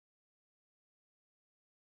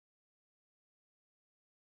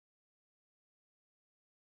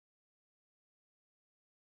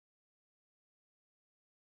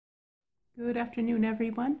Good afternoon,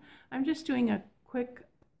 everyone. I'm just doing a quick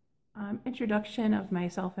introduction of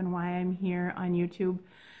myself and why I'm here on YouTube.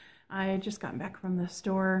 I just got back from the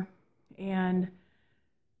store and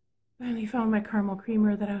finally found my caramel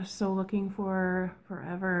creamer that I was so looking for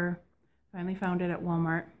forever. Finally found it at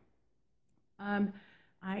Walmart. I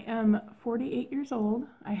am 48 years old.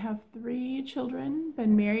 I have 3 children,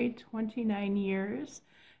 been married 29 years,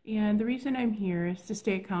 and the reason I'm here is to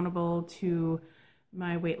stay accountable to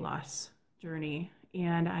my weight loss journey.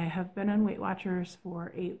 And I have been on Weight Watchers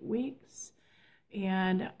for 8 weeks,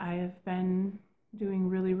 and I've been doing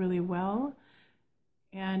really well,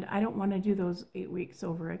 and I don't want to do those 8 weeks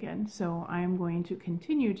over again. So I'm going to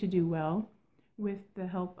continue to do well with the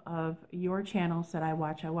help of your channels that I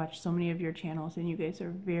watch. I watch so many of your channels and you guys are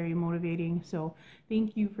very motivating. So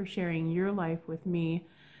thank you for sharing your life with me,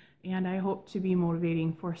 and I hope to be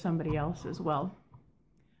motivating for somebody else as well.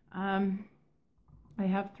 I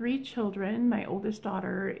have 3 children. My oldest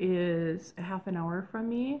daughter is a half an hour from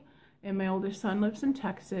me, and my oldest son lives in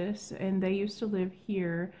Texas, and they used to live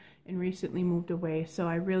here and recently moved away. So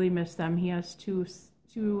I really miss them. He has two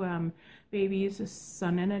babies, a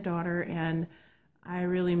son and a daughter, and I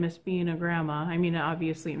really miss being a grandma. I mean,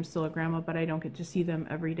 obviously I'm still a grandma, but I don't get to see them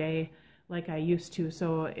every day like I used to.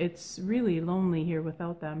 So it's really lonely here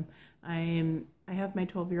without them. I have my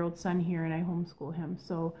 12-year-old son here and I homeschool him.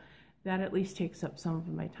 So that at least takes up some of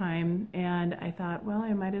my time. And I thought, well,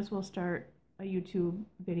 I might as well start a YouTube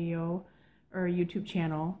video or a YouTube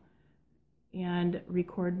channel and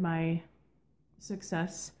record my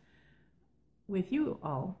success with you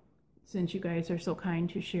all, since you guys are so kind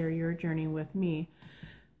to share your journey with me.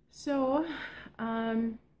 So,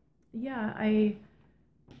 yeah, I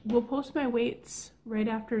will post my weights right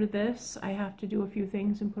after this. I have to do a few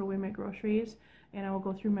things and put away my groceries, and I will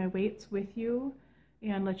go through my weights with you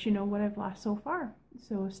and let you know what I've lost so far.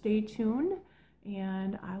 So stay tuned,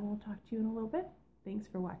 and I will talk to you in a little bit. Thanks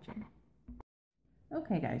for watching.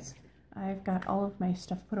 Okay, guys, I've got all of my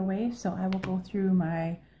stuff put away, so I will go through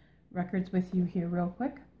my records with you here real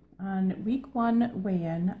quick. On week 1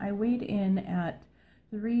 weigh-in, I weighed in at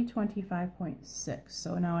 325.6.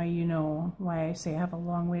 So now you know why I say I have a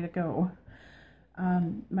long way to go.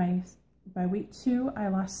 By week 2, I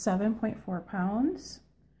lost 7.4 pounds.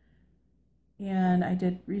 And I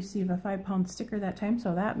did receive a 5-pound sticker that time,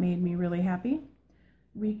 so that made me really happy.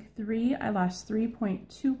 Week 3, I lost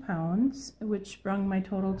 3.2 pounds, which brought my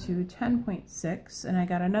total to 10.6, and I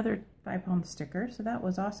got another 5-pound sticker, so that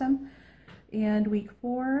was awesome. And week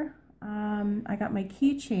 4, I got my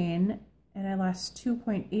keychain, and I lost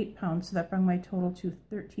 2.8 pounds, so that brought my total to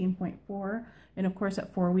 13.4. And of course,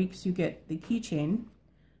 at 4 weeks, you get the keychain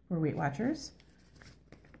for Weight Watchers.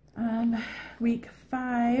 Week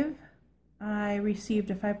 5, I received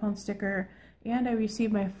a 5-pound sticker, and I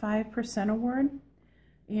received my 5% award,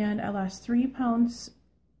 and I lost 3 pounds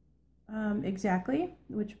exactly,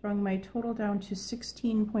 which brought my total down to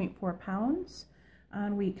 16.4 pounds.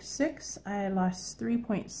 On week 6, I lost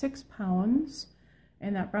 3.6 pounds,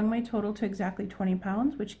 and that brought my total to exactly 20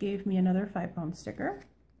 pounds, which gave me another 5-pound sticker.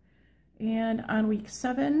 And on week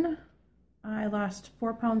 7, I lost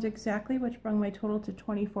 4 pounds exactly, which brought my total to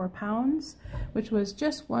 24 pounds, which was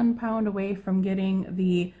just 1 pound away from getting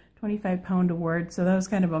the 25-pound award. So I was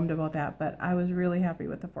kind of bummed about that, but I was really happy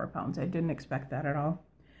with the 4 pounds. I didn't expect that at all.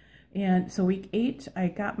 And so week 8, I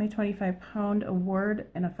got my 25-pound award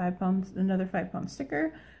and another 5-pound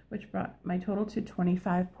sticker, which brought my total to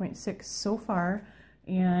 25.6 so far.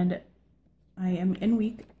 And I am in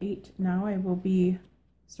week 8 now. I will be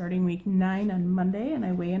starting week 9 on Monday, and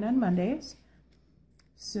I weigh in on Mondays.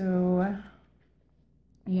 So,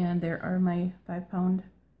 and there are my 5-pound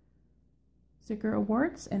sticker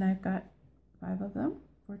awards, and I've got 5 of them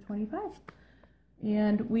for 25.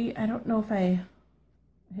 And I don't know if I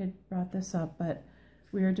had brought this up, but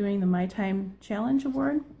we are doing the My Time Challenge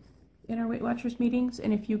Award in our Weight Watchers meetings,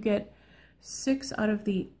 and if you get 6 out of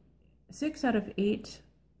 8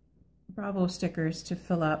 Bravo stickers to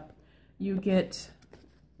fill up, you get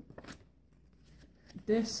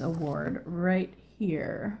this award right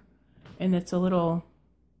here, and it's a little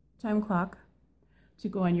time clock to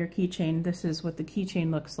go on your keychain. This is what the keychain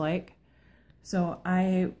looks like. So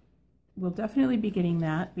I will definitely be getting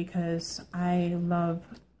that because I love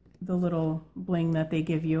the little bling that they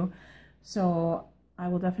give you. So I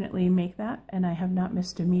will definitely make that, and I have not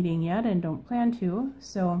missed a meeting yet and don't plan to.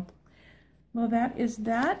 So, well, that is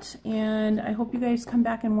that, and I hope you guys come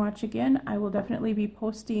back and watch again. I will definitely be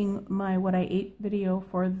posting my what I ate video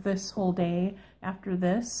for this whole day after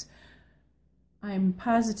this. I'm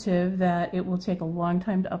positive that it will take a long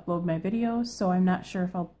time to upload my videos, so I'm not sure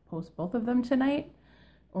if I'll post both of them tonight.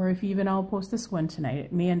 or if even I'll post this one tonight.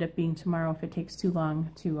 It may end up being tomorrow if it takes too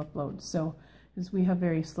long to upload. So, because we have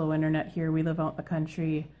very slow internet here, we live out in the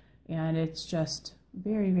country, and it's just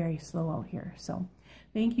very, very slow out here. So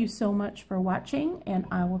thank you so much for watching, and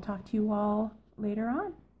I will talk to you all later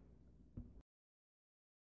on.